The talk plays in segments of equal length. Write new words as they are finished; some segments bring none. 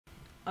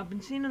I've been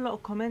seeing a lot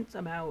of comments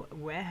about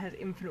where has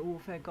Infinite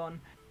Warfare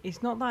gone.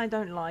 It's not that I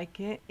don't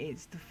like it,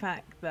 it's the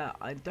fact that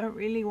I don't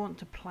really want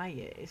to play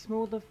it. It's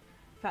more the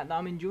fact that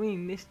I'm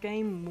enjoying this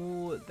game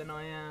more than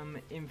I am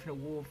Infinite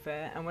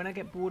Warfare, and when I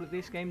get bored of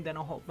this game then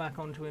I'll hop back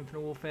onto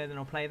Infinite Warfare, then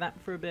I'll play that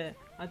for a bit.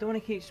 I don't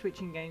want to keep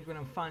switching games when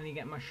I'm finally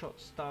getting my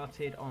shots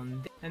started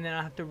on this, and then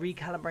I have to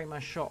recalibrate my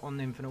shot on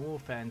Infinite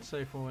Warfare and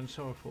so forth and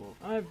so forth.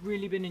 I've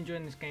really been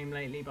enjoying this game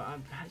lately, but I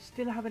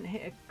still haven't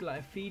hit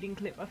a feeding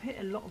clip. I've hit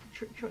a lot of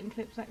trick shotting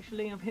clips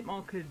actually. I've hit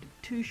marked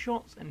 2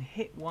 shots and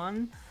hit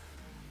 1,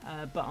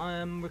 but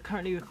I'm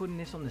currently recording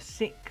this on the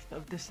 6th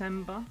of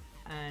December.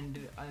 And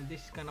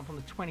this is going up on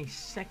the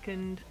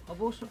 22nd.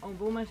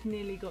 I've almost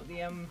nearly got the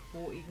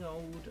M40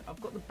 gold.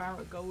 I've got the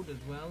Barrett gold as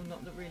well.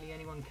 Not that really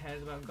anyone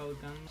cares about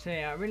gold guns. So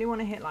yeah, I really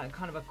want to hit like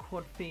kind of a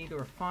quad feed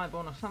or a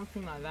 5-on or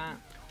something like that.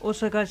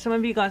 Also guys, some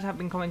of you guys have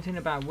been commenting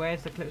about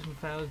where's the clips and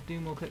fails, do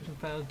more clips and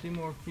fails, do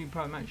more a few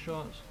private match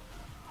shots.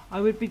 I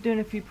would be doing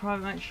a few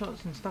private match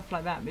shots and stuff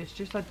like that, but it's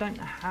just I don't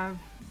have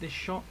the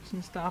shots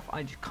and stuff.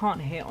 I just can't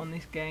hit on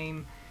this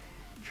game.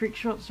 Trick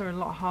shots are a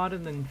lot harder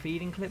than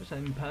feeding clips,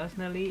 and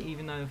personally,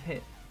 even though I've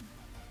hit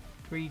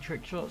 3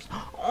 trick shots.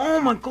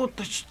 Oh my god,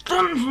 the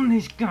stuns on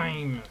this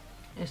game!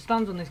 The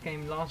stuns on this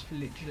game last for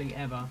literally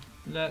ever.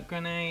 Look,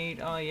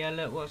 grenade. Oh yeah,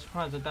 look, what a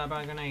surprise, I died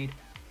by a grenade.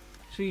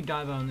 So you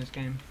die by on this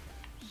game.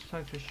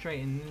 So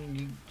frustrating, and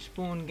you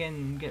spawn again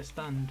and get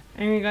stunned.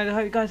 Anyway guys, I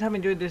hope you guys have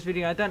enjoyed this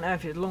video. I don't know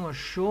if it's long or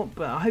short,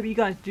 but I hope you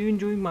guys do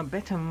enjoy my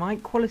better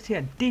mic quality.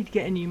 I did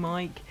get a new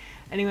mic.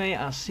 Anyway,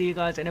 I'll see you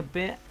guys in a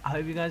bit. I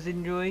hope you guys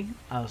enjoy.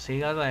 I'll see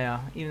you guys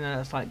later, even though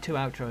that's like 2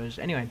 outros.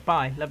 Anyway,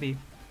 bye. Love you.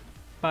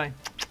 Bye.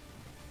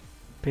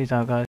 Peace out, guys.